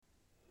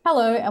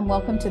Hello and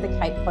welcome to the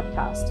CAPE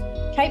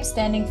podcast. CAPE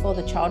standing for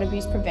the Child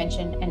Abuse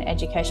Prevention and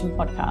Education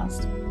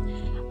Podcast.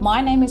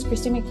 My name is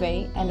Christy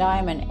McVie and I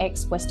am an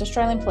ex-West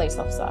Australian police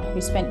officer who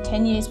spent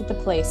 10 years with the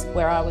police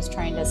where I was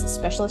trained as a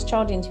specialist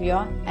child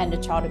interviewer and a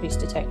child abuse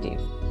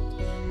detective.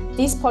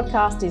 This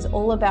podcast is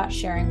all about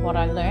sharing what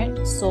I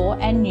learnt, saw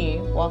and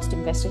knew whilst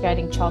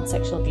investigating child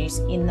sexual abuse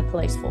in the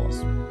police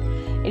force.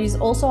 It is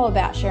also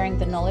about sharing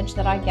the knowledge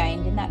that I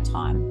gained in that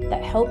time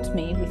that helped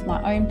me with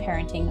my own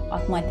parenting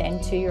of my then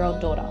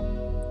 2-year-old daughter.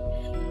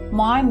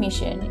 My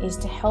mission is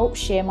to help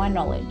share my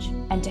knowledge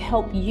and to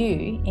help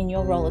you in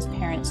your role as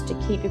parents to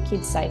keep your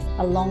kids safe,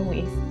 along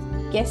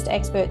with guest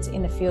experts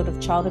in the field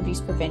of child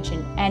abuse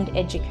prevention and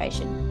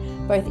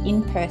education, both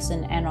in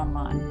person and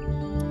online.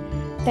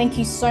 Thank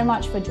you so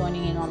much for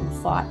joining in on the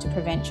fight to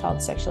prevent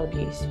child sexual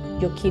abuse.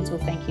 Your kids will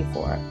thank you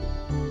for it.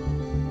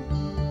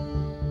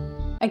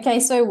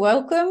 Okay, so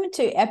welcome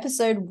to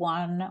episode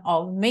 1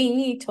 of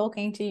me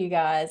talking to you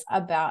guys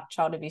about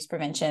child abuse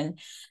prevention.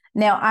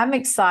 Now, I'm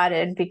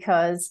excited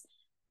because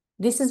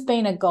this has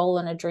been a goal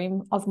and a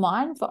dream of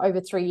mine for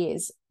over 3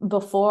 years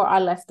before I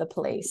left the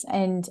police.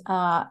 And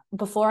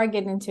before I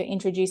get into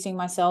introducing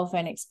myself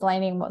and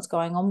explaining what's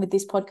going on with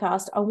this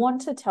podcast, I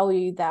want to tell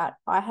you that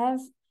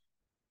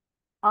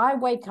I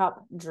wake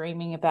up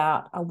dreaming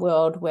about a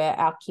world where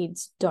our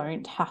kids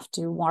don't have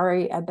to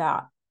worry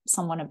about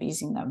someone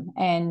abusing them.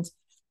 And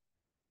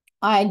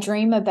I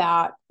dream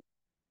about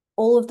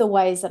all of the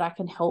ways that I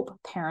can help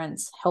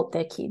parents help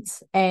their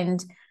kids.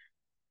 And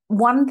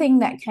one thing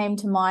that came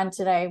to mind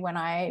today when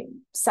I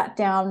sat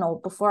down,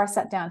 or before I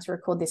sat down to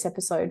record this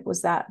episode,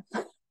 was that,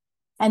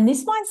 and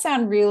this might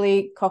sound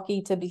really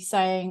cocky to be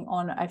saying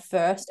on a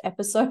first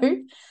episode,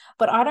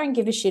 but I don't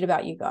give a shit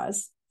about you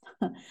guys.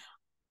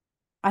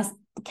 I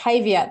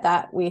caveat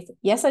that with,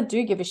 yes, I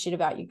do give a shit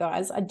about you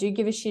guys. I do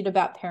give a shit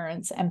about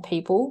parents and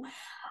people.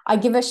 I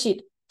give a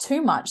shit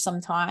too much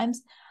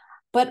sometimes.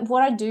 But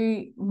what I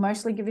do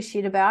mostly give a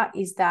shit about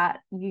is that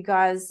you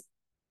guys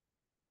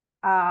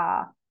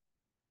are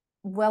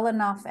well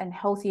enough and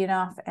healthy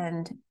enough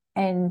and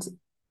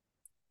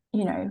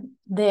you know,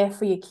 there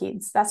for your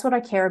kids. That's what I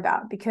care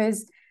about,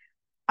 because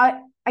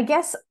I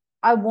guess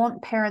I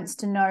want parents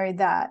to know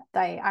that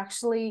they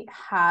actually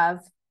have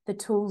the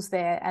tools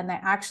there and they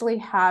actually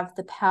have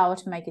the power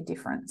to make a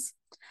difference.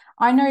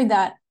 I know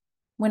that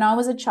when I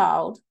was a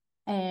child,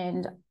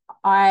 and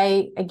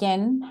I,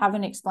 again,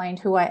 haven't explained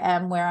who I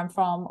am, where I'm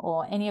from,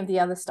 or any of the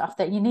other stuff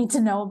that you need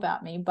to know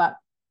about me. But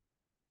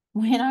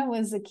when I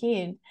was a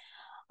kid,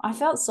 I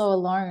felt so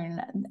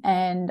alone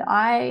and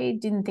I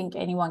didn't think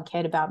anyone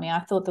cared about me.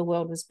 I thought the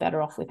world was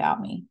better off without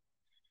me.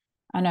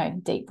 I know,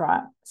 deep,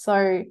 right?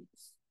 So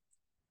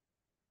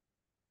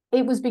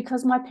it was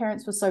because my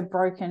parents were so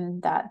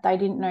broken that they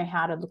didn't know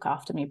how to look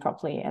after me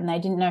properly, and they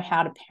didn't know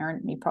how to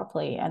parent me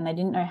properly, and they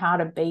didn't know how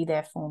to be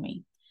there for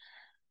me.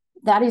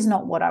 That is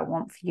not what I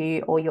want for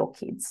you or your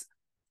kids.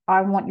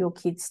 I want your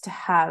kids to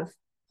have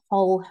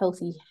whole,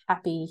 healthy,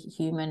 happy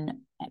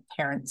human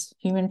parents.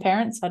 Human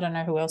parents, I don't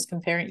know who else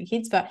can parent your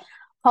kids, but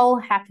whole,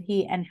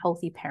 happy and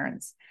healthy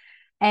parents.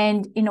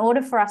 And in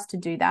order for us to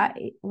do that,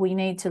 we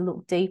need to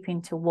look deep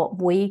into what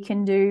we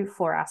can do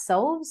for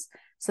ourselves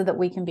so that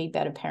we can be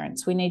better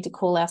parents. We need to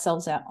call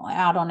ourselves out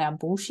on our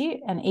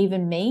bullshit. And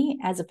even me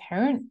as a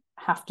parent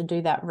have to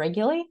do that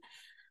regularly.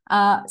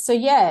 So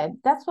yeah,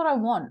 that's what I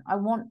want. I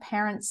want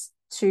parents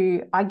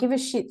to, I give a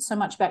shit so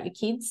much about your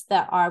kids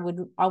that I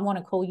want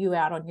to call you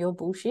out on your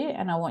bullshit,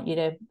 and I want you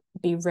to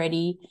be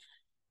ready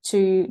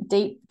to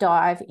deep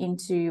dive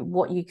into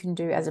what you can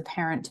do as a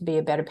parent to be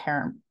a better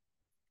parent.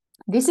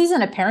 This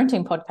isn't a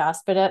parenting podcast,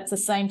 but at the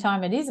same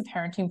time, it is a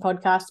parenting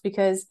podcast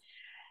because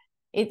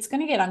it's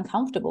going to get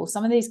uncomfortable.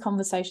 Some of these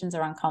conversations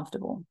are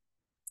uncomfortable.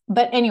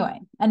 But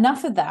anyway,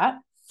 enough of that.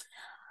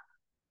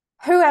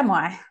 Who am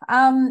I?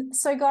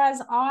 So guys,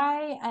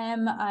 I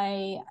am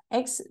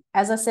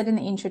as I said in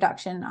the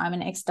introduction, I'm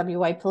an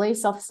ex-WA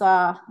police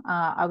officer.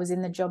 I was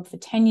in the job for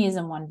 10 years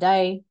and 1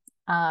 day.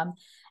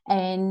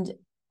 And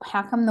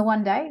how come the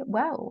 1 day?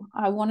 Well,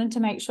 I wanted to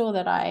make sure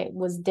that I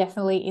was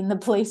definitely in the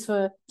police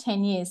for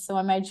 10 years. So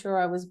I made sure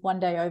I was 1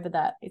 day over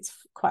that. It's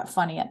quite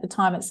funny. At the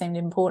time, it seemed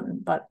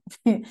important, but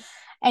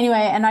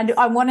anyway, and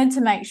I wanted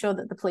to make sure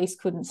that the police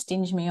couldn't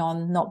stinge me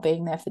on not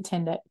being there for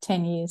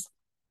 10 years.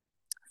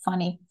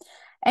 Funny.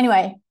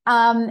 Anyway,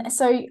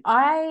 so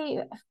I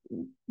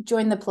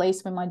joined the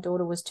police when my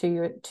daughter was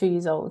 2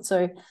 years old.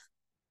 So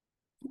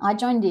I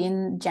joined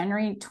in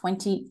January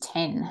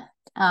 2010.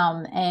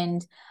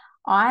 And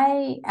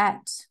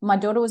my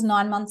daughter was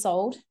 9 months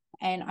old,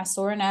 and I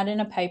saw an ad in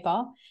a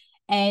paper,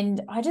 and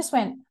I just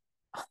went,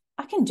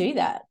 I can do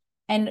that.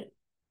 And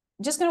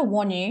just going to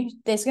warn you,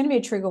 there's going to be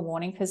a trigger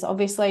warning, because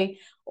obviously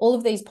all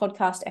of these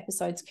podcast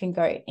episodes can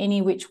go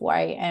any which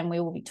way, and we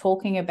will be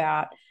talking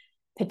about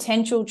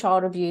potential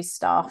child abuse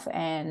stuff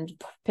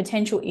and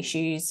potential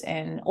issues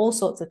and all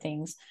sorts of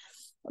things.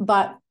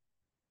 But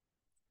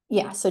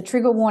yeah, so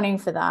trigger warning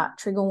for that,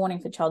 trigger warning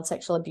for child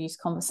sexual abuse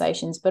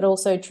conversations, but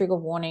also trigger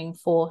warning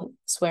for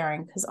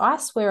swearing, because I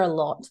swear a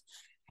lot.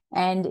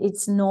 and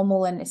it's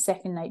normal and it's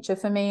second nature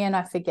for me, and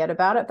I forget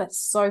about it. But it's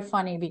so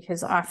funny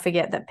because I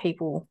forget that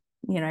people,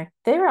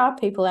 there are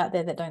people out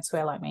there that don't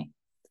swear like me.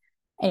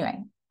 Anyway,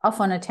 off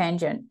on a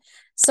tangent.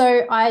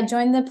 So I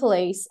joined the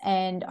police,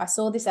 and I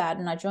saw this ad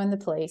and I joined the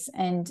police,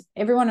 and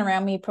everyone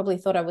around me probably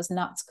thought I was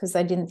nuts because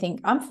they didn't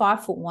think I'm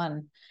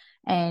 5'1",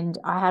 and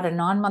I had a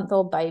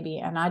 9-month-old baby.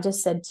 And I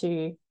just said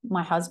to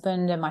my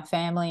husband and my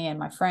family and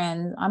my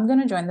friends, I'm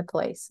going to join the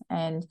police.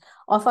 And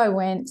off I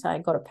went. I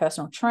got a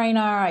personal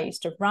trainer. I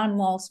used to run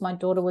whilst my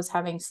daughter was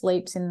having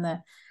sleeps in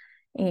the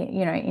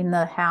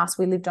house.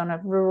 We lived on a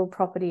rural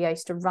property. I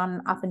used to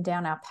run up and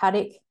down our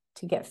paddock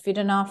to get fit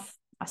enough.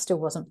 I still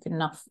wasn't fit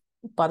enough,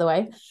 by the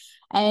way,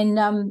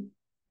 and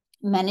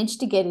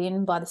managed to get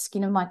in by the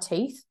skin of my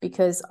teeth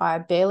because I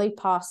barely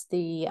passed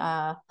the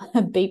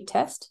beep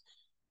test.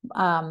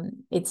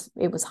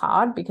 It was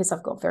hard because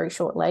I've got very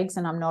short legs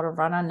and I'm not a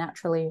runner.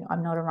 Naturally,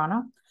 I'm not a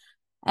runner.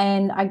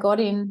 And I got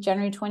in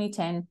January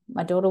 2010.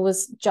 My daughter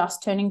was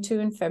just turning 2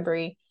 in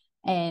February,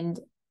 and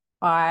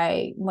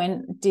I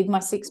did my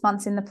 6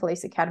 months in the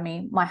police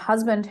academy. My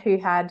husband,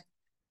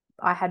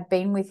 I had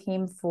been with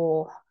him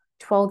for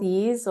 12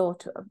 years or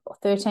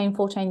 13,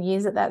 14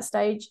 years at that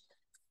stage.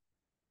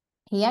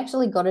 He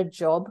actually got a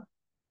job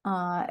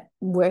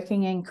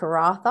working in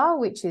Karratha,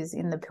 which is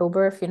in the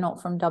Pilbara if you're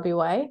not from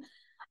WA,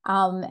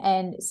 and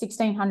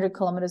 1,600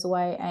 kilometers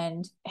away.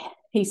 And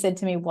he said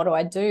to me, what do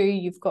I do?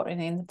 You've gotten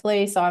in the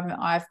police.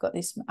 I've got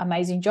this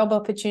amazing job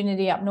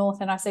opportunity up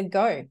north. And I said,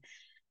 go.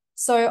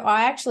 So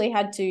I actually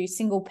had to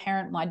single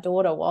parent my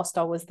daughter whilst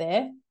I was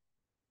there.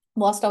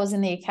 Whilst I was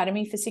in the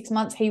academy for 6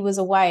 months, he was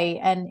away,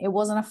 and it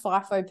wasn't a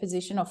FIFO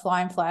position or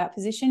fly in, fly out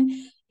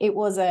position. It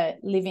was a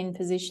live-in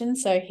position.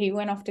 So he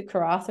went off to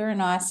Karratha,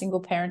 and I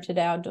single parented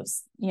our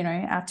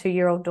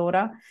 2-year-old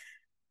daughter.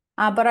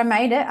 But I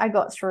made it. I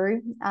got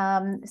through.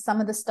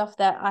 Some of the stuff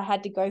that I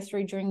had to go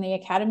through during the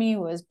academy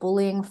was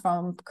bullying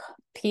from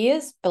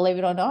peers, believe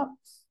it or not.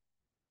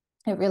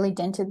 It really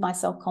dented my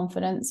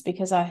self-confidence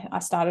because I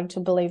started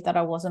to believe that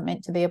I wasn't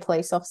meant to be a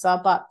police officer,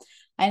 but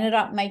I ended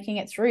up making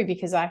it through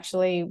because I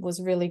actually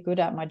was really good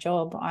at my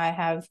job. I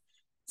have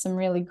some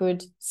really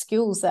good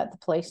skills that the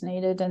police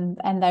needed,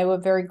 and they were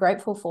very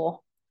grateful for.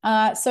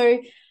 So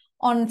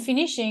on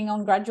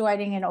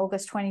graduating in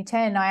August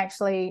 2010, I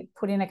actually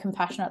put in a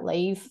compassionate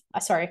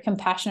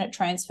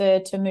transfer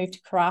to move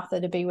to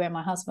Karratha to be where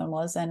my husband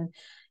was, and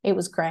it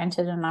was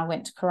granted, and I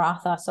went to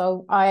Karratha.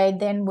 So I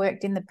then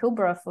worked in the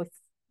Pilbara for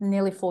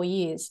nearly 4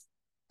 years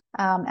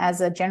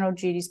as a general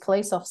duties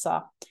police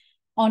officer.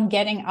 On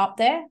getting up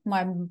there,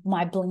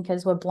 my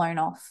blinkers were blown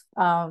off.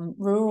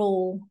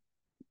 Rural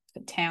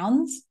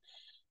towns,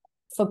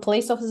 for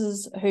police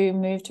officers who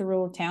move to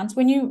rural towns,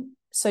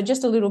 so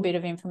just a little bit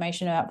of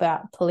information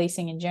about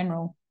policing in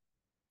general.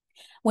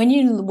 When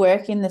you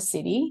work in the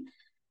city,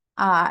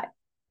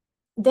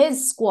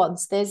 there's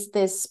squads,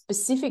 there's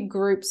specific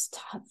groups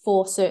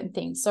for certain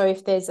things. So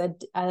if there's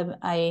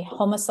a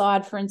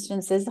homicide, for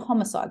instance, there's the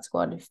homicide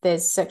squad. If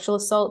there's sexual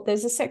assault,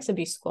 there's a sex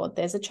abuse squad.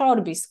 There's a child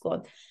abuse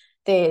squad.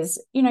 There's,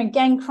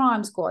 gang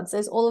crime squads.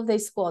 There's all of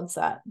these squads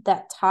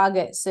that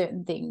target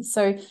certain things.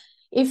 So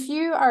if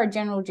you are a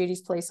general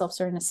duties police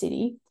officer in a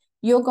city,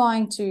 you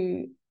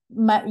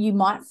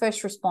might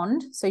first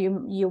respond. So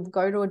you'll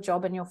go to a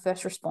job in your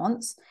first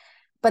response,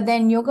 but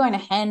then you're going to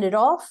hand it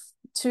off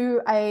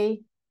to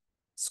a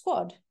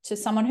squad, to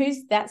someone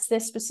that's their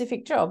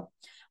specific job.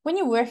 When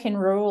you work in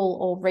rural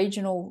or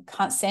regional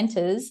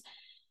centres,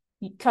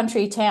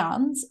 country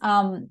towns,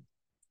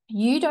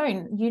 you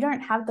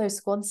don't have those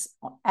squads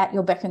at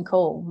your beck and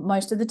call.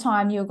 Most of the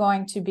time you're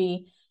going to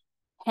be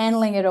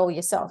handling it all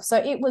yourself. So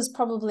it was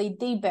probably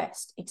the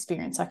best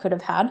experience I could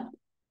have had.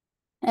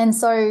 And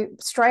so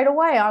straight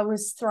away I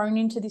was thrown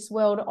into this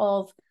world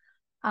of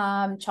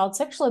child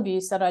sexual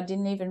abuse that I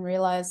didn't even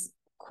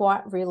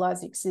quite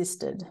realize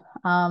existed.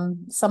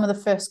 Some of the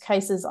first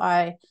cases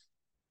I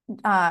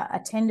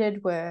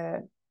attended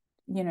were,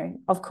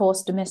 of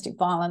course, domestic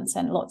violence,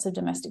 and lots of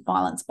domestic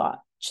violence, but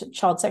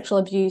child sexual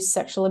abuse,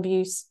 sexual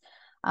abuse.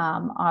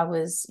 I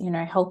was,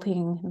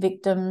 helping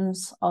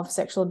victims of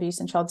sexual abuse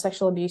and child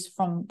sexual abuse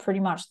from pretty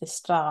much the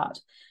start.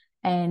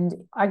 And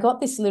I got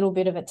this little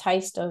bit of a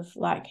taste of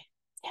like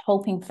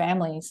helping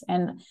families.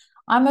 And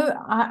I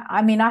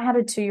had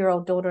a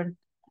 2-year-old daughter,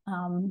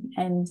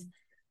 and,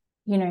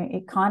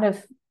 it kind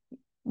of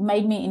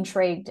made me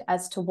intrigued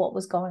as to what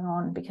was going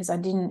on because I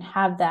didn't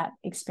have that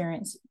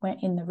experience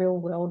in the real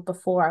world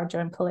before I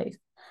joined police.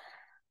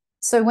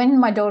 So when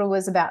my daughter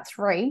was about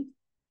 3,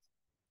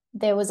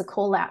 there was a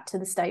call out to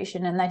the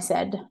station, and they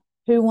said,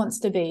 who wants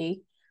to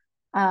be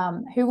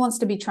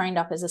trained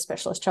up as a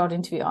specialist child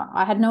interviewer?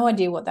 I had no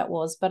idea what that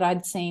was, but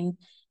I'd seen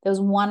there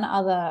was one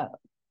other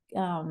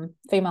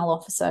female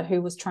officer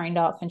who was trained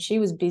up, and she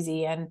was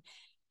busy, and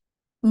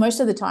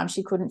most of the time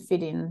she couldn't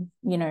fit in,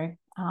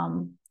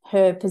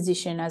 her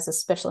position as a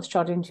specialist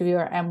child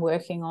interviewer and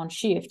working on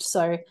shift.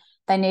 So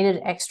they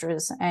needed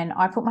extras, and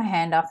I put my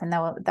hand up, and they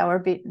were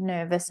a bit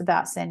nervous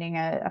about sending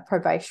a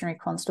probationary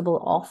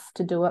constable off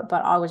to do it,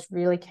 but I was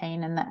really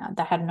keen, and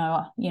they had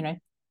no,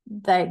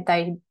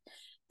 they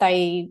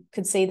they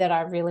could see that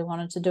I really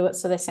wanted to do it,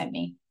 so they sent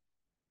me.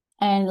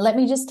 And let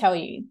me just tell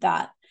you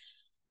that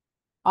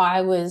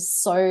I was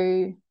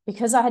so,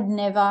 because I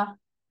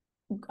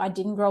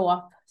didn't grow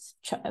up,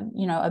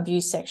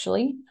 abused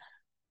sexually.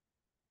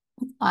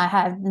 I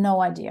had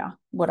no idea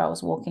what I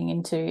was walking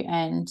into,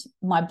 and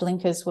my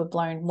blinkers were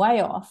blown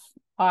way off.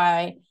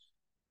 I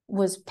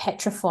was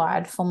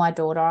petrified for my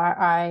daughter.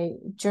 I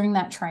during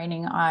that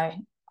training,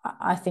 I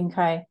think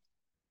I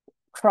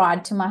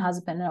cried to my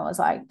husband, and I was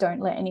like,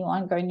 don't let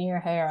anyone go near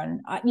her.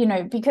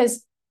 And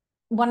because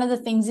one of the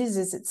things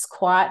is it's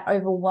quite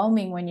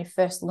overwhelming when you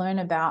first learn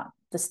about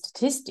the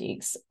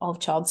statistics of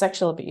child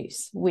sexual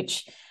abuse,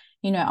 which,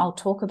 I'll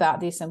talk about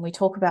this, and we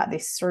talk about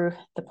this through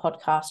the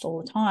podcast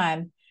all the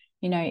time.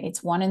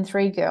 It's 1 in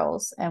 3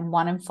 girls and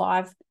 1 in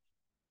 5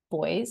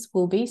 boys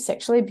will be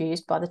sexually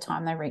abused by the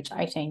time they reach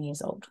 18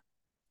 years old.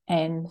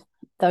 And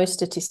those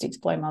statistics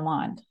blow my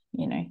mind,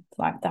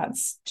 like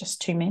that's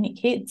just too many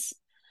kids.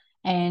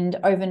 And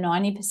over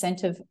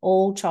 90% of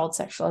all child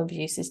sexual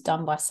abuse is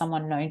done by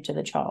someone known to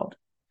the child.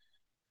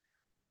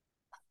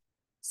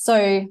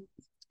 So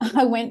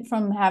I went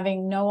from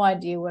having no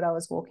idea what I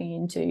was walking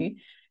into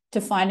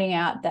to finding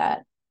out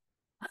that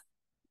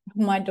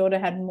my daughter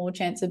had more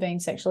chance of being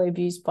sexually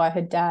abused by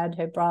her dad,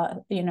 her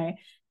brother,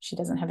 she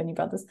doesn't have any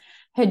brothers,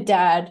 her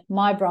dad,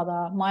 my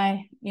brother,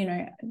 my,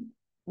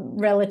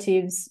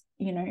 relatives,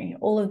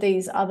 all of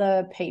these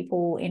other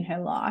people in her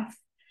life,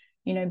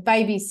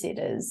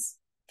 babysitters,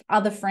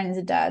 other friends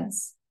of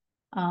dad's,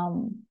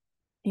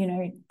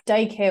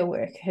 daycare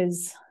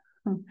workers,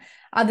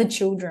 other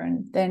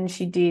children than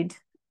she did.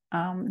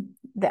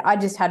 That I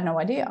just had no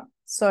idea.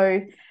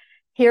 So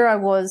here I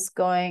was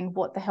going,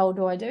 what the hell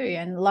do I do?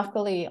 And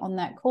luckily on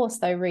that course,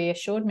 they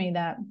reassured me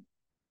that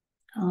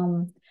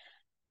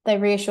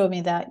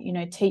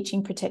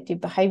teaching protective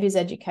behaviors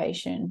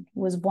education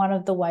was one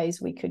of the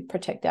ways we could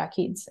protect our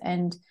kids.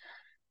 And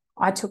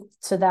I took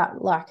to that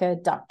like a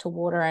duck to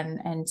water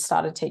and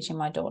started teaching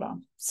my daughter.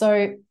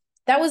 So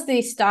that was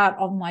the start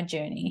of my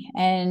journey.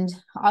 And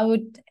I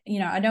would,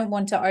 I don't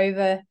want to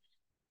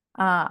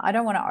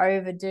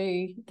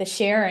overdo the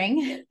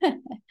sharing,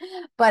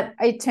 but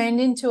it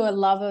turned into a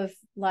love of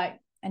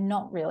and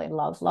not really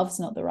love's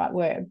not the right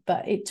word,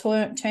 but it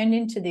turned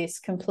into this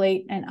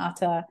complete and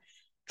utter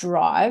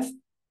drive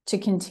to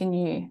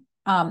continue.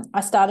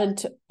 I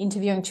started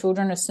interviewing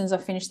children as soon as I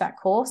finished that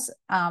course,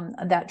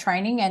 that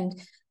training.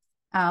 And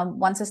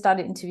once I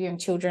started interviewing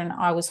children,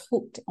 I was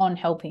hooked on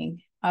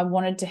helping. I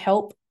wanted to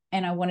help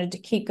and I wanted to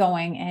keep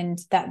going. And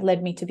that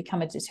led me to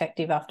become a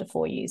detective after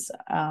 4 years.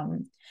 I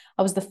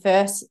was the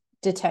first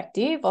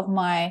detective of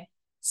my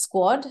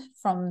squad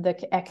from the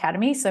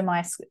academy. So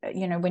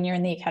when you're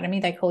in the academy,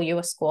 they call you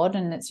a squad,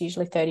 and it's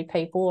usually 30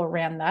 people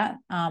around that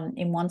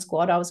in one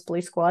squad. I was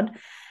blue squad.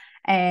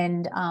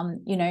 And,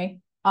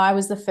 I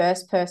was the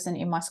first person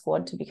in my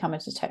squad to become a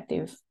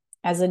detective.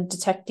 As a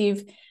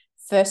detective,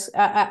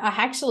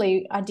 I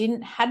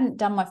hadn't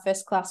done my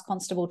first class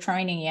constable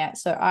training yet.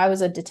 So I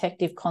was a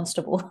detective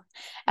constable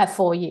at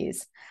 4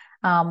 years,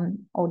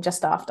 or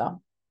just after.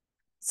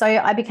 So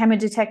I became a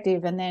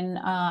detective, and then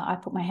I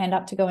put my hand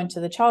up to go into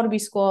the child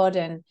abuse squad.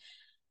 And,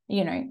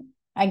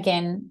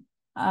 again,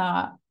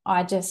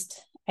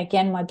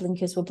 my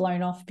blinkers were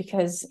blown off,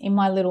 because in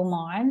my little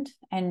mind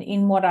and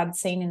in what I'd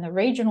seen in the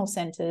regional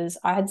centres,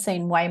 I had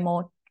seen way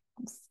more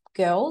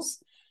girl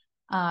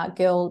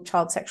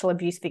child sexual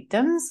abuse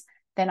victims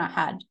than I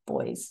had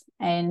boys.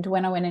 And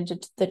when I went into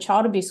the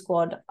child abuse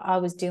squad, I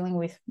was dealing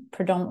with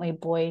predominantly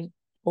boy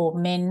or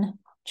men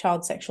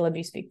child sexual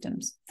abuse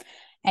victims.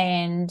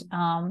 And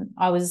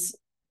I was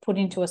put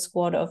into a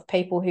squad of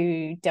people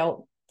who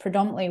dealt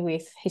predominantly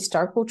with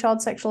historical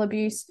child sexual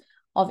abuse,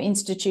 of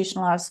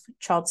institutionalized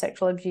child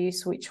sexual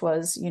abuse, which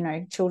was,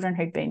 children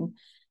who'd been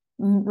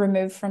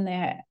removed from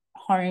their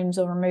homes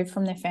or removed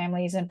from their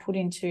families and put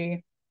into,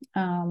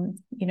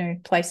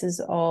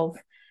 places of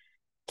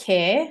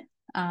care,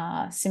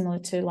 similar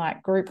to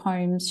like group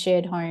homes,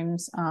 shared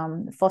homes,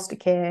 foster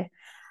care,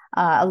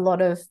 a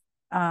lot of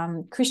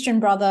Christian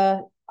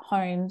Brother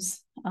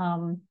homes.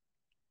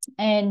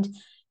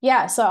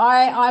 So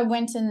I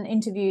went and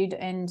interviewed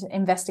and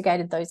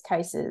investigated those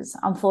cases.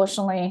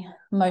 Unfortunately,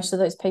 most of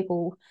those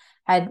people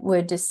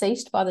were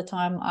deceased by the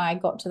time I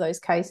got to those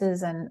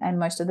cases, and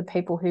most of the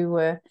people who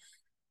were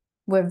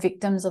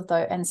victims of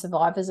those and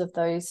survivors of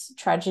those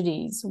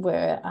tragedies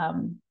were,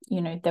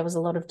 there was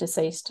a lot of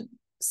deceased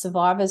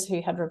survivors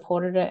who had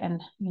reported it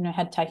and,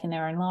 had taken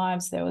their own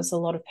lives. There was a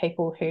lot of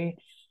people who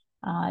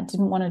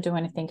didn't want to do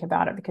anything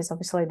about it, because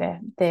obviously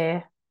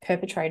their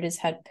perpetrators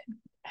had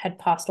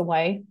passed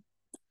away.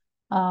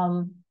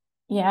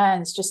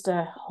 And it's just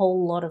a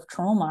whole lot of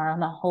trauma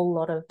and a whole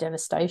lot of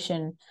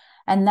devastation.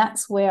 And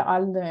that's where I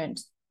learned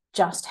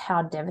just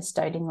how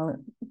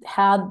devastating,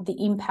 how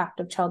the impact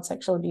of child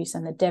sexual abuse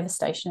and the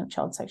devastation of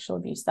child sexual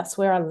abuse. That's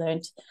where I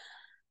learned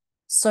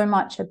so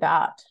much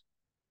about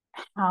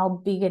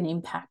how big an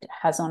impact it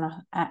has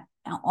on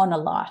a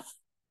life,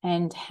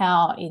 and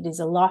how it is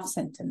a life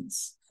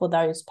sentence for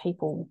those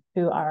people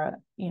who are,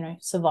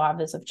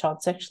 survivors of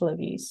child sexual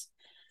abuse.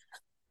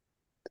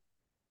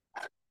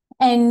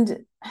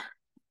 And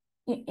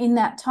in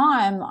that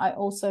time, I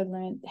also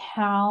learned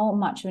how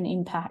much of an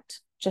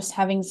impact just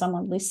having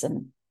someone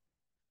listen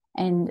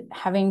and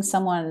having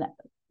someone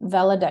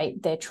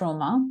validate their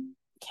trauma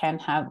can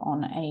have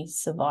on a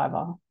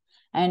survivor.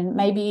 And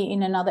maybe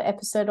in another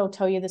episode, I'll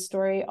tell you the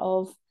story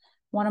of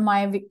one of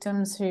my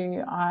victims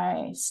who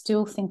I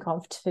still think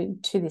of to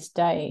this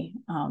day.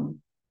 And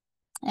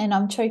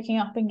I'm choking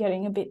up and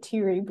getting a bit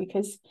teary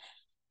because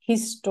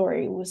his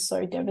story was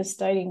so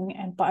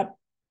devastating but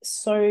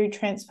so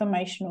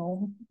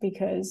transformational,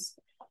 because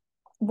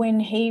when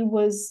he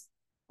was,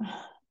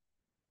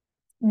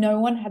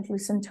 no one had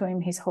listened to him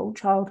his whole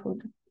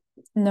childhood.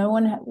 No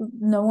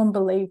one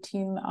believed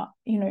him,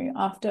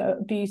 after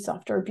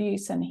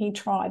abuse, and he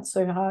tried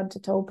so hard to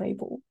tell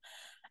people.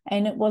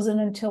 And it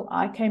wasn't until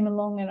I came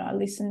along and I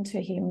listened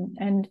to him,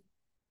 and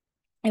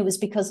it was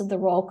because of the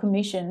Royal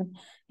Commission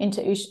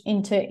into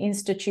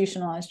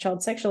institutionalized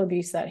child sexual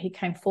abuse that he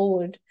came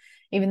forward,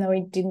 even though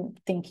he didn't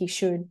think he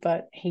should,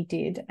 but he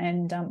did.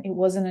 And it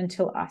wasn't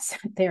until I sat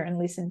there and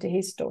listened to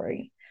his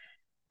story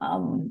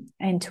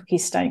and took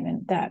his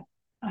statement that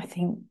I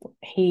think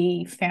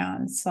he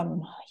found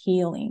some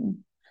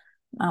healing.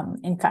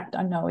 In fact,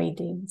 I know he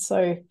did.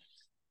 So,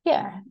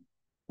 yeah,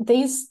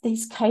 these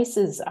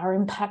cases are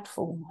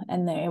impactful,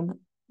 and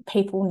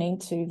people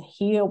need to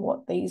hear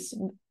what these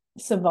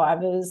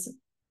survivors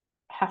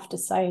have to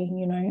say,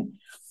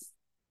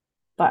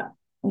 But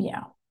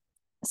yeah,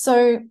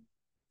 so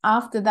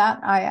after that,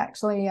 I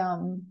actually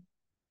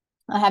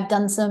I have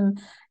done some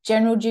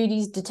general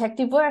duties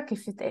detective work,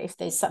 if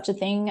there's such a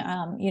thing.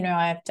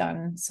 I've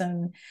done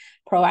some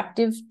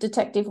proactive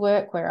detective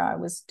work where I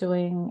was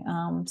doing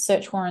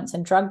search warrants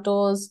and drug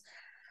doors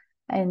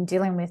and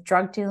dealing with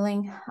drug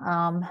dealing.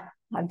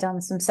 I've done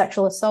some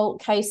sexual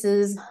assault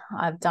cases.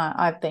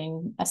 I've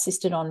been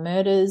assisted on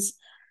murders,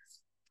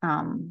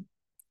 and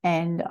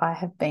I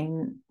have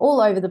been all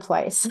over the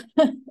place.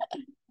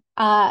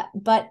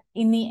 But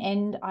in the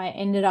end, I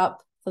ended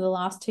up for the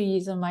last 2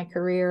 years of my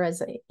career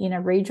in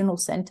a regional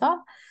centre,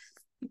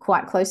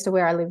 quite close to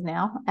where I live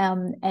now.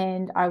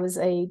 And I was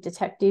a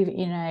detective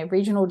in a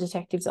regional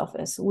detective's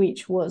office,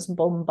 which was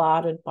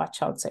bombarded by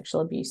child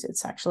sexual abuse.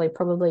 It's actually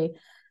probably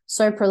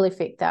so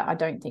prolific that I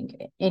don't think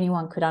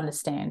anyone could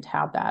understand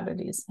how bad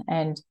it is.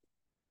 And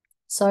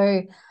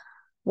so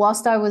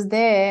whilst I was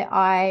there,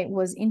 I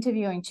was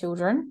interviewing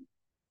children,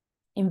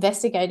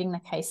 investigating the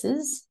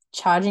cases,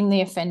 charging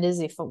the offenders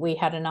if we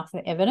had enough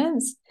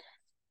evidence.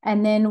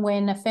 And then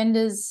when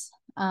offenders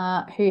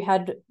who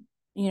had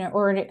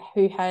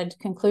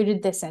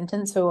concluded their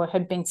sentence or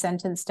had been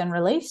sentenced and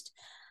released,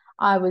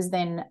 I was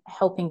then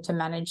helping to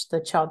manage the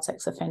child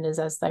sex offenders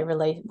as they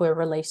were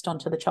released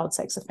onto the child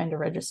sex offender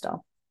register.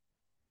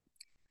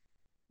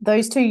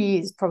 Those 2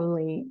 years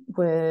probably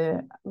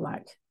were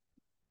like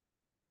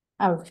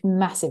a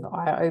massive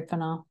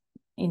eye-opener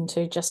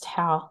into just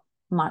how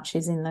much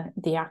is in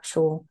the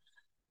actual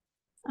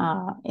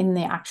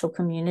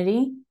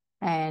community.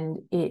 And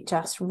it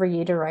just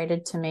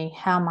reiterated to me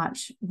how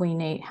much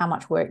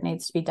work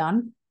needs to be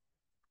done.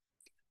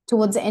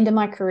 Towards the end of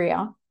my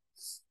career,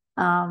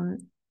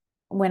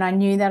 when I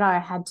knew that I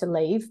had to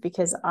leave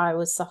because I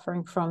was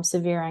suffering from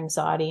severe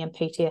anxiety and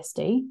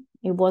PTSD,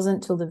 it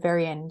wasn't till the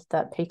very end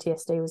that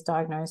PTSD was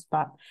diagnosed,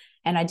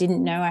 and I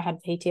didn't know I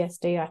had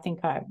PTSD. I think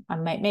I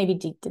maybe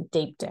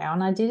deep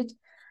down I did,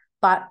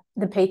 but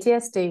the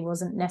PTSD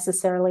wasn't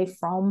necessarily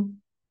from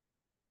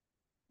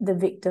the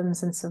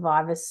victims and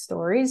survivors'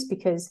 stories,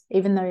 because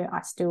even though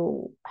I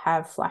still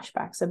have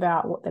flashbacks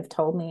about what they've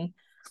told me,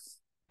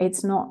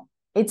 it's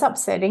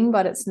upsetting,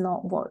 but it's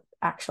not what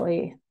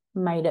actually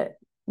made it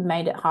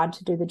hard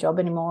to do the job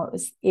anymore.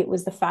 It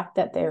was the fact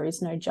that there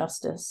is no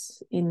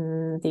justice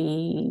in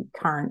the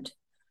current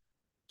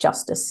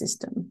justice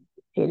system.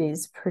 It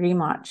is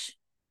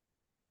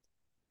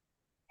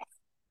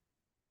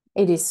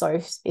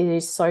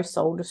so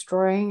soul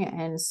destroying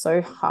and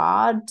so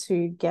hard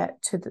to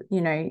get to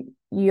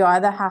you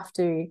either have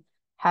to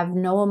have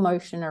no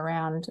emotion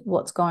around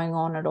what's going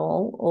on at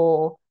all,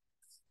 or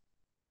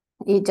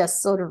it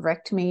just sort of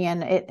wrecked me.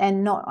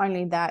 And not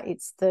only that,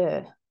 it's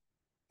the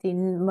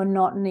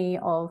monotony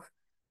of,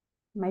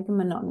 maybe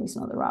monotony is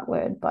not the right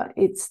word, but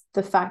it's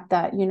the fact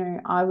that,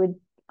 I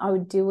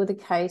would deal with a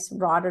case,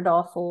 write it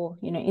off, or,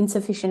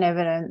 insufficient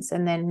evidence,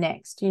 and then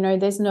next,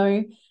 there's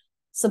no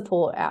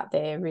support out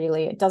there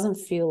really. It doesn't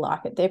feel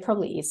like it. There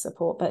probably is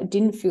support, but it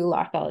didn't feel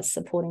like I was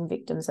supporting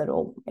victims at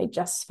all. It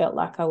just felt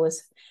like I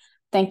was,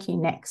 thank you,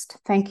 next,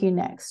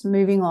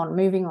 moving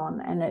on.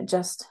 And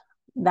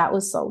that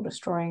was soul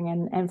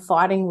destroying. And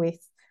fighting with,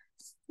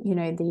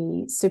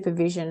 the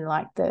supervision,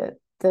 like the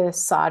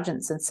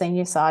sergeants and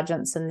senior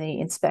sergeants and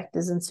the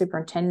inspectors and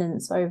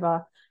superintendents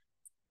over,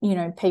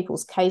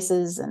 people's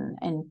cases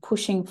and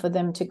pushing for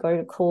them to go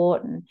to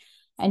court,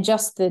 and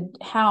just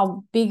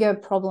how big a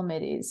problem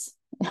it is.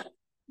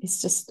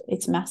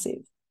 It's massive.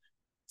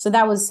 So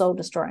that was soul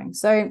destroying.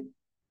 So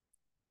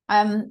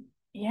in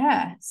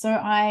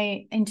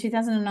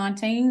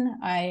 2019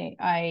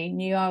 I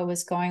knew I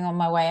was going on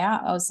my way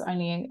out. I was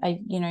only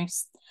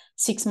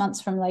 6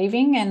 months from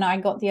leaving, and I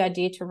got the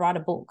idea to write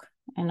a book.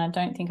 And I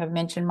don't think I've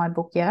mentioned my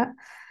book yet,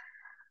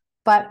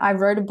 but I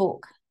wrote a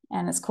book,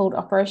 and it's called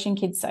Operation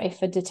Kids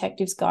Safe, A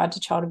Detective's Guide to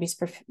Child Abuse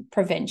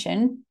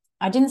Prevention.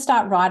 I didn't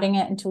start writing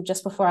it until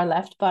just before I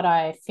left, but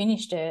I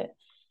finished it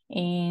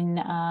in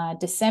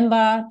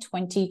December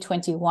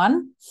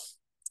 2021.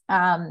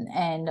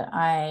 And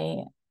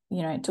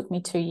it took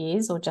me 2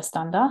 years or just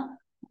over,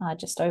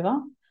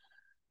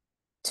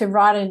 to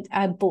write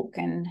a book.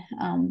 And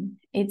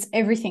it's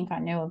everything I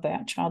knew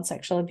about child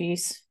sexual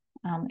abuse.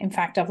 In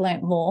fact, I've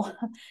learned more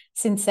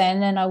since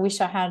then, and I wish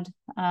I had.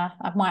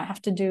 I might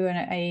have to do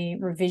a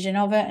revision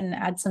of it and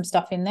add some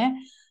stuff in there,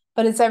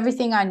 but it's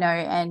everything I know.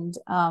 And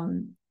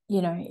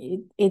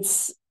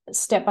it's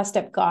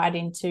step-by-step guide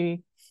into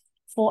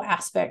 4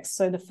 aspects.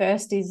 So the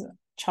first is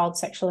child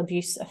sexual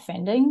abuse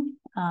offending,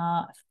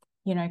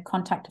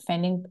 contact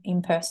offending,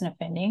 in-person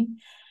offending.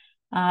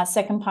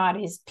 Second part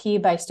is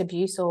peer-based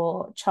abuse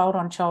or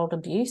child-on-child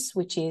abuse,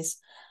 which is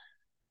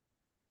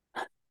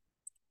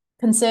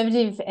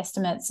conservative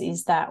estimates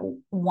is that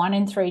 1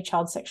 in 3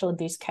 child sexual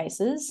abuse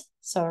cases,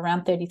 so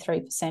around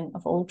 33%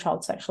 of all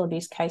child sexual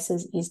abuse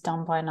cases, is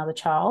done by another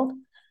child.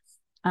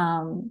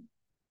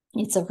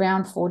 It's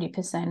around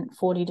 40%,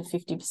 40 to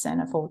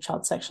 50% of all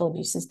child sexual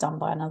abuse is done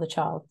by another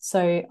child.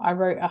 So I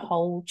wrote a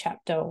whole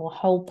chapter, or a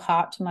whole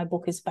part to my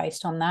book is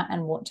based on that,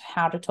 and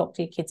how to talk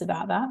to your kids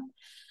about that.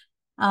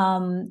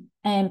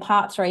 And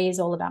part 3 is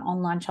all about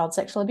online child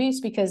sexual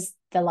abuse, because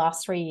the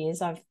last 3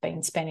 years I've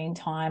been spending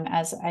time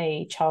as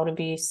an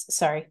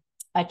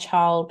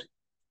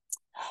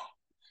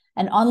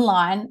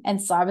online and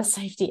cyber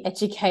safety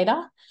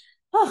educator.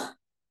 Oh,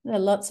 there are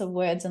lots of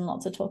words and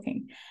lots of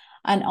talking.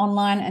 An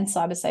online and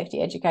cyber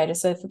safety educator.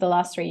 So for the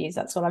last 3 years,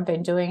 that's what I've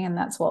been doing, and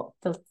that's what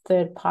the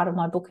third part of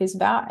my book is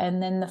about.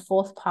 And then the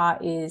fourth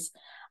part is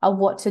a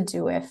what to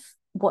do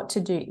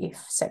if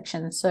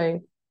section.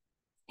 So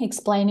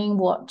explaining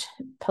what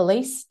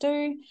police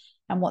do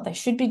and what they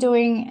should be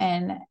doing,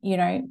 and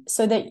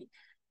so that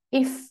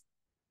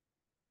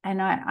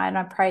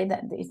I pray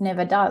that it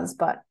never does,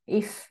 but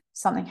if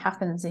something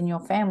happens in your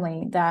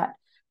family, that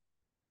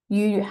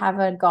you have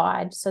a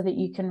guide so that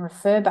you can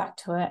refer back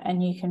to it,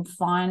 and you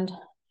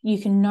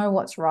can know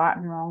what's right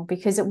and wrong.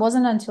 Because it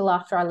wasn't until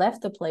after I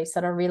left the police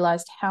that I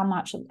realized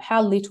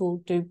how little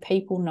do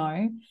people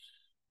know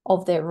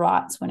of their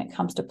rights when it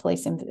comes to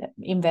police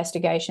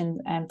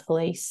investigations and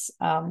police,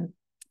 and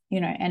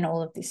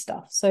all of this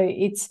stuff. So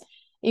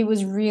it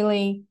was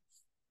really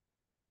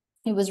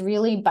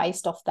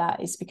based off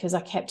that, is because I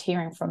kept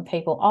hearing from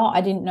people,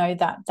 I didn't know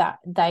that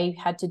they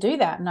had to do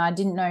that, and I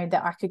didn't know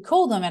that I could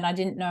call them, and I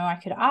didn't know I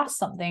could ask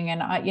something,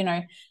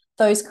 and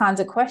those kinds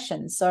of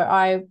questions. So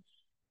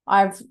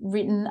I've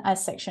written a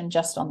section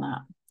just on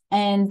that,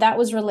 and that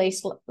was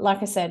released,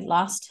 like I said,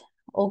 last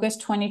August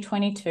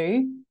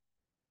 2022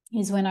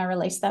 is when I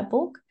released that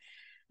book.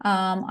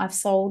 I've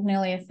sold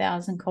nearly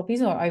 1,000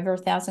 copies, or over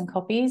 1,000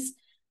 copies.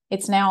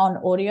 It's now on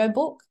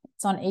audiobook.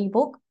 It's on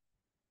ebook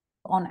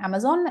on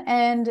Amazon,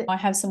 and I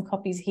have some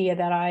copies here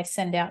that I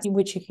send out,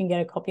 which you can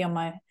get a copy on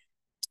my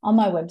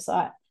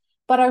website.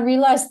 But I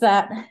realized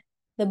that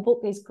the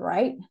book is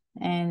great,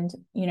 and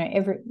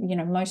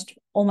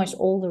almost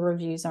all the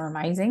reviews are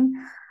amazing.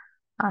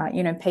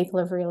 People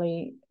have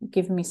really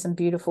given me some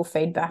beautiful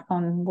feedback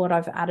on what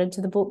I've added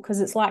to the book,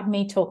 because it's like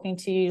me talking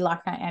to you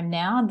like I am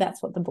now.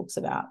 That's what the book's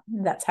about.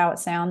 That's how it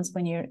sounds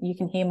when you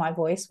can hear my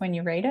voice when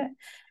you read it.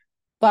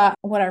 But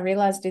what I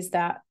realized is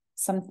that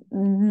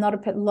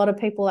not a lot of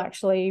people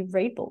actually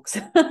read books,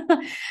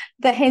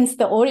 hence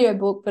the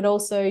audiobook. But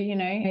also,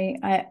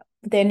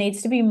 there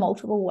needs to be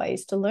multiple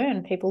ways to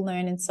learn. People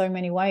learn in so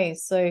many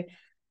ways. So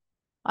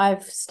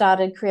I've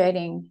started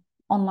creating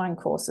online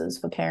courses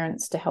for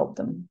parents to help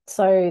them.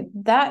 So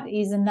that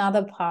is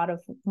another part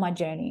of my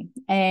journey.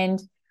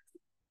 And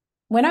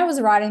when I was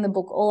writing the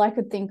book, all I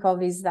could think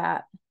of is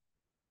that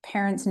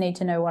parents need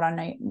to know what I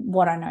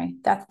know.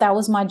 That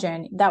was my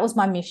journey. That was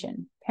my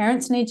mission.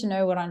 Parents need to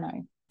know what I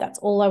know. That's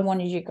all I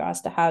wanted you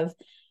guys to have,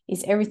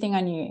 is everything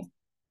I knew.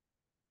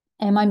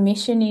 And my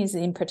mission is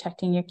in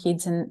protecting your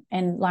kids.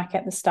 And like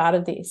at the start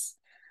of this,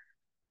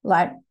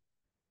 like,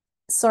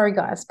 sorry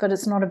guys, but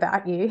it's not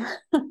about you.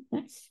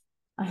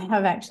 I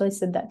have actually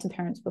said that to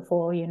parents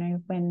before,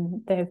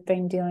 when they've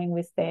been dealing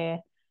with their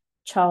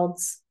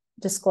child's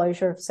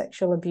disclosure of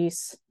sexual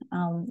abuse,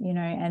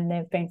 and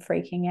they've been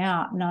freaking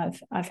out. And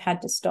I've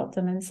had to stop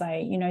them and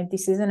say,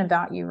 this isn't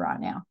about you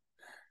right now.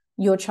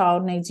 Your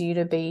child needs you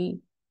to be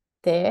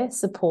there,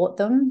 support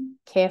them,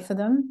 care for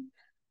them,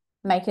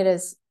 make it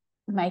as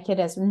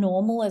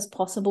normal as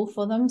possible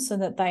for them, so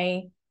that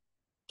they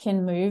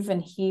can move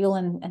and heal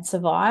and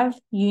survive.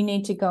 You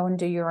need to go and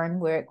do your own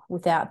work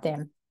without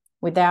them,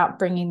 without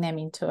bringing them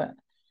into it.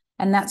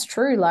 And that's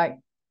true. Like,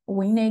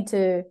 we need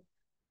to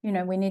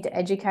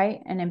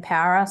educate and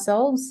empower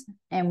ourselves,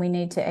 and we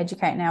need to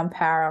educate and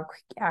empower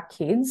our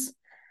kids.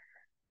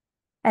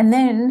 And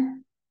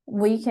then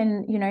we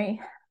can,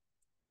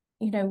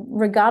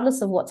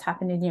 regardless of what's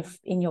happened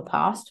in your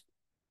past,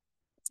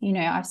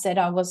 I've said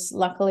I was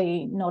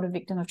luckily not a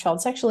victim of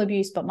child sexual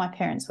abuse, but my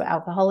parents were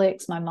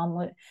alcoholics. My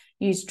mum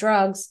used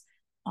drugs.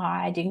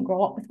 I didn't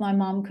grow up with my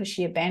mum because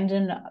she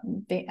abandoned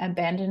me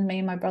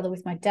and my brother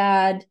with my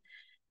dad.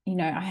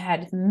 I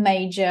had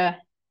major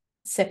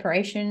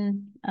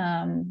separation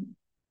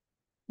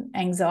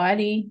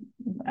anxiety.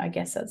 I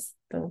guess that's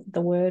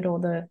the word,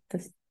 or I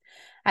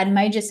had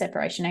major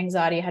separation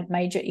anxiety. I had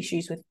major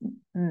issues with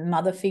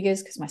mother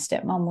figures because my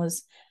stepmom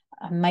was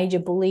a major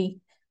bully,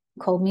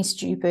 called me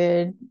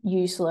stupid,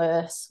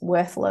 useless,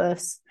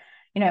 worthless.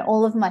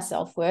 All of my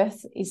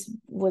self-worth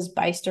was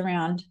based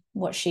around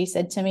what she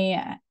said to me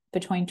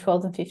between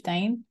 12 and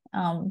 15.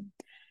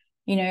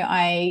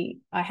 I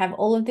have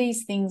all of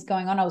these things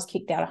going on. I was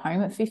kicked out of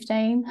home at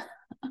 15.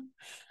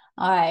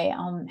 I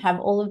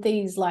have all of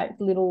these like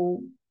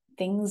little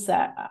things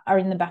that are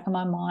in the back of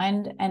my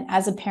mind. And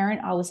as a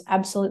parent, I was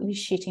absolutely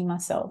shitting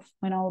myself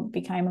when I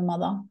became a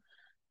mother.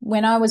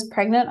 When I was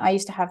pregnant, I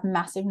used to have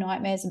massive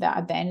nightmares about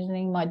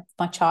abandoning my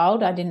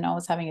child. I didn't know I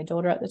was having a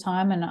daughter at the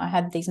time. And I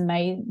had these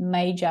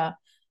major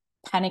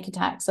panic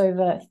attacks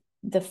over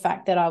the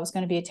fact that I was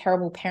going to be a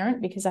terrible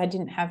parent because I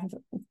didn't have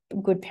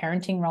good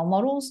parenting role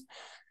models.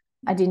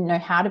 I didn't know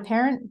how to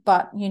parent.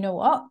 But you know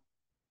what?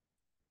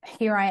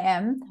 Here I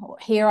am.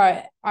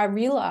 I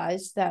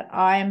realized that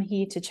I am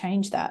here to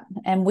change that.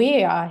 And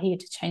we are here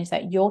to change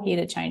that. You're here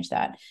to change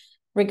that.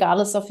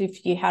 Regardless of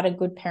if you had a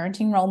good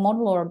parenting role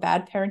model or a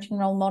bad parenting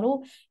role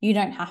model, you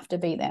don't have to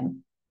be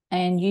them.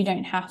 And you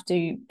don't have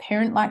to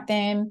parent like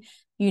them.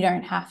 You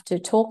don't have to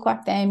talk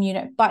like them.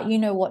 But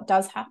what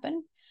does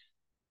happen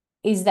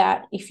is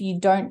that if you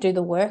don't do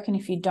the work, and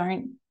if you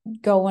don't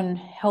go and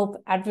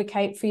help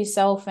advocate for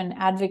yourself and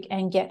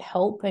get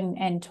help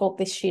and talk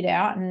this shit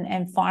out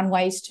and find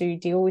ways to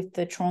deal with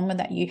the trauma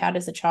that you had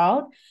as a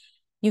child,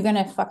 you're going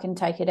to fucking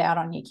take it out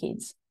on your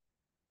kids.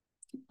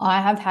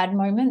 I have had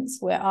moments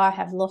where I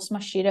have lost my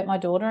shit at my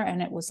daughter, and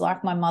it was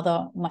like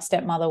my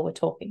stepmother were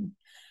talking.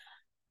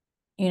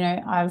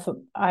 I've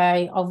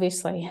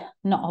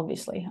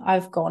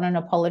gone and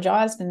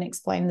apologized and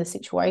explained the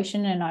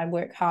situation, and I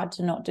work hard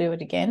to not do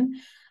it again.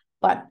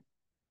 But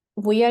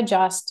we are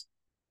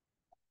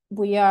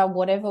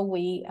whatever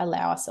we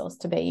allow ourselves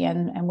to be,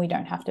 and we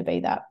don't have to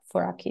be that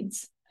for our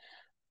kids.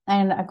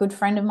 And a good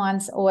friend of mine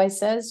always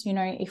says,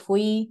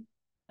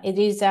 it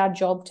is our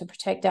job to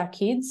protect our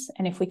kids,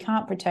 and if we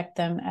can't protect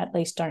them, at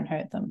least don't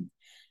hurt them.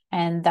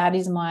 And that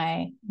is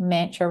my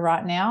mantra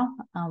right now.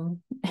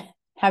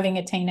 Having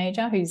a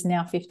teenager who's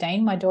now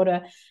 15. My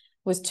daughter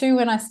was 2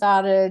 when I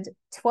started,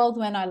 12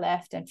 when I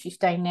left, and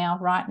 15 now,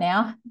 right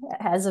now,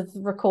 as of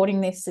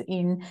recording this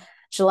in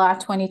July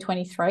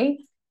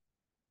 2023.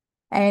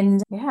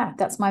 And yeah,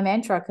 that's my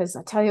mantra, because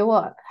I tell you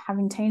what,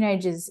 having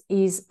teenagers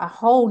is a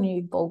whole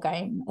new ball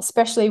game,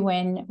 especially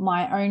when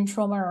my own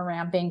trauma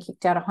around being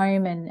kicked out of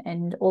home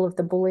and all of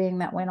the bullying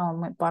that went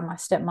on by my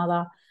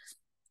stepmother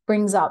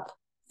brings up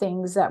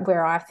things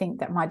where I think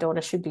that my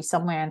daughter should be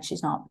somewhere and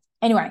she's not.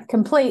 Anyway,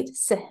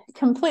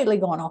 completely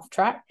gone off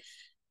track.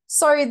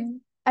 So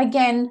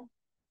again,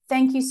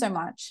 thank you so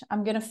much.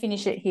 I'm going to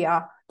finish it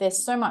here.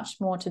 There's so much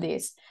more to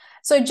this.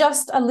 So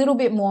just a little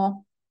bit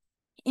more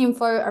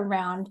info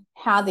around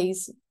how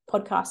these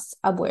podcasts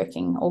are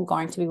working or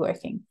going to be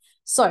working.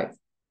 So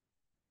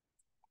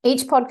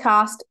each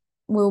podcast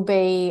will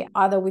be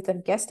either with a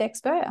guest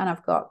expert, and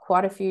I've got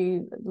quite a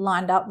few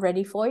lined up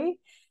ready for you,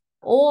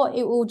 or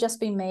it will just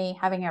be me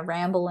having a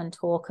ramble and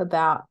talk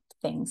about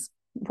things,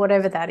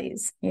 whatever that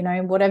is,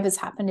 whatever's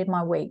happened in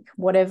my week,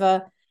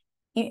 whatever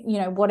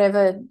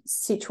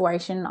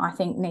situation I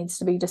think needs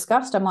to be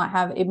discussed.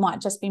 It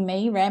might just be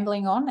me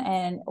rambling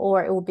on,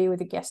 or it will be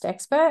with a guest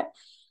expert.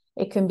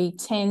 It can be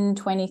 10,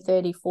 20,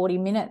 30, 40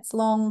 minutes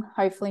long,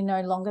 hopefully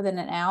no longer than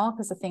an hour,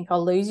 because I think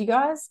I'll lose you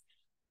guys.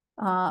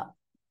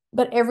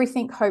 But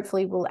everything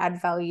hopefully will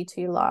add value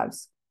to your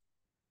lives.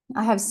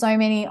 I have so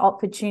many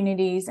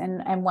opportunities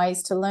and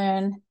ways to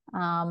learn.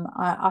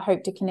 I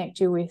hope to connect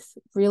you with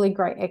really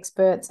great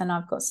experts, and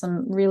I've got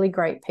some really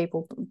great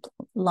people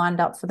lined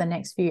up for the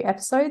next few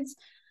episodes.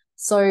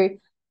 So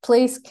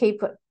please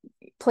keep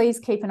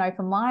an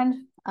open mind.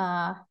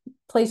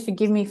 Please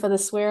forgive me for the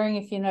swearing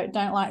if you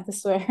don't like the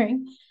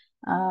swearing,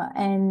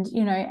 and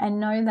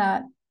know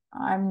that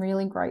I'm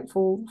really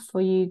grateful for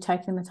you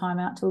taking the time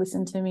out to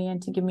listen to me and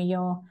to give me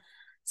your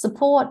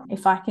support.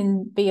 If I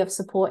can be of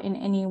support in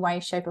any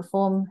way, shape, or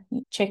form,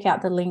 check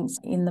out the links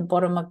in the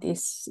bottom of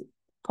this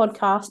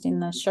podcast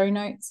in the show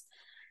notes.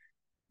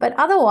 But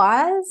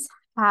otherwise,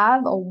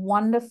 have a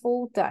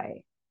wonderful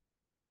day.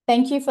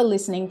 Thank you for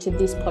listening to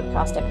this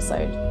podcast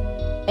episode.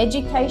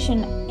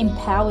 Education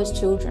empowers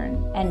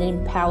children and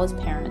empowers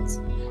parents,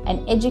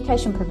 and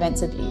education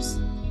prevents abuse.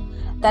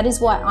 That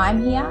is why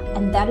I'm here,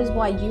 and that is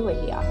why you are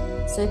here.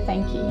 So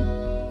thank you.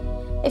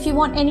 If you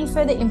want any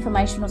further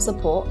information or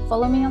support,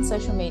 follow me on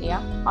social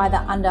media,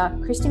 either under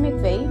Christy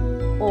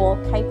McVie or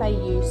Cape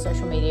AU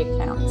social media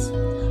accounts.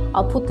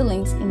 I'll put the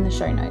links in the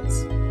show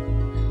notes.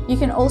 You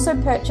can also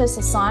purchase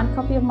a signed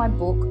copy of my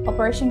book,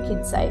 Operation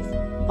Kid Safe,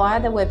 via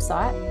the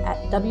website at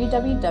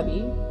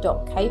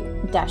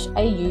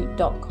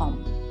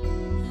www.cape-au.com.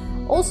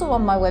 Also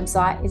on my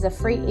website is a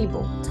free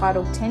ebook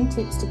titled 10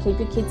 Tips to Keep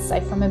Your Kids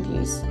Safe from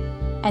Abuse,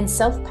 and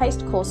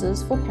self-paced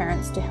courses for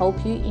parents to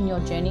help you in your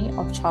journey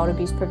of child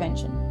abuse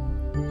prevention.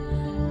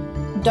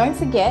 Don't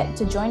forget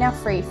to join our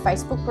free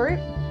Facebook group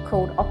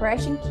called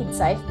Operation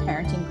KidSafe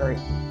Parenting Group.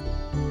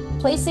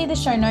 Please see the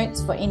show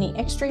notes for any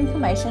extra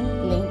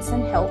information, links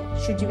and help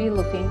should you be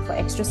looking for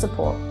extra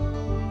support.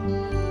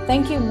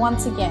 Thank you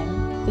once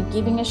again for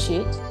giving a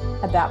shit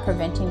about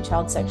preventing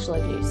child sexual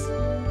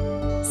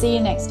abuse. See you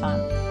next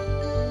time.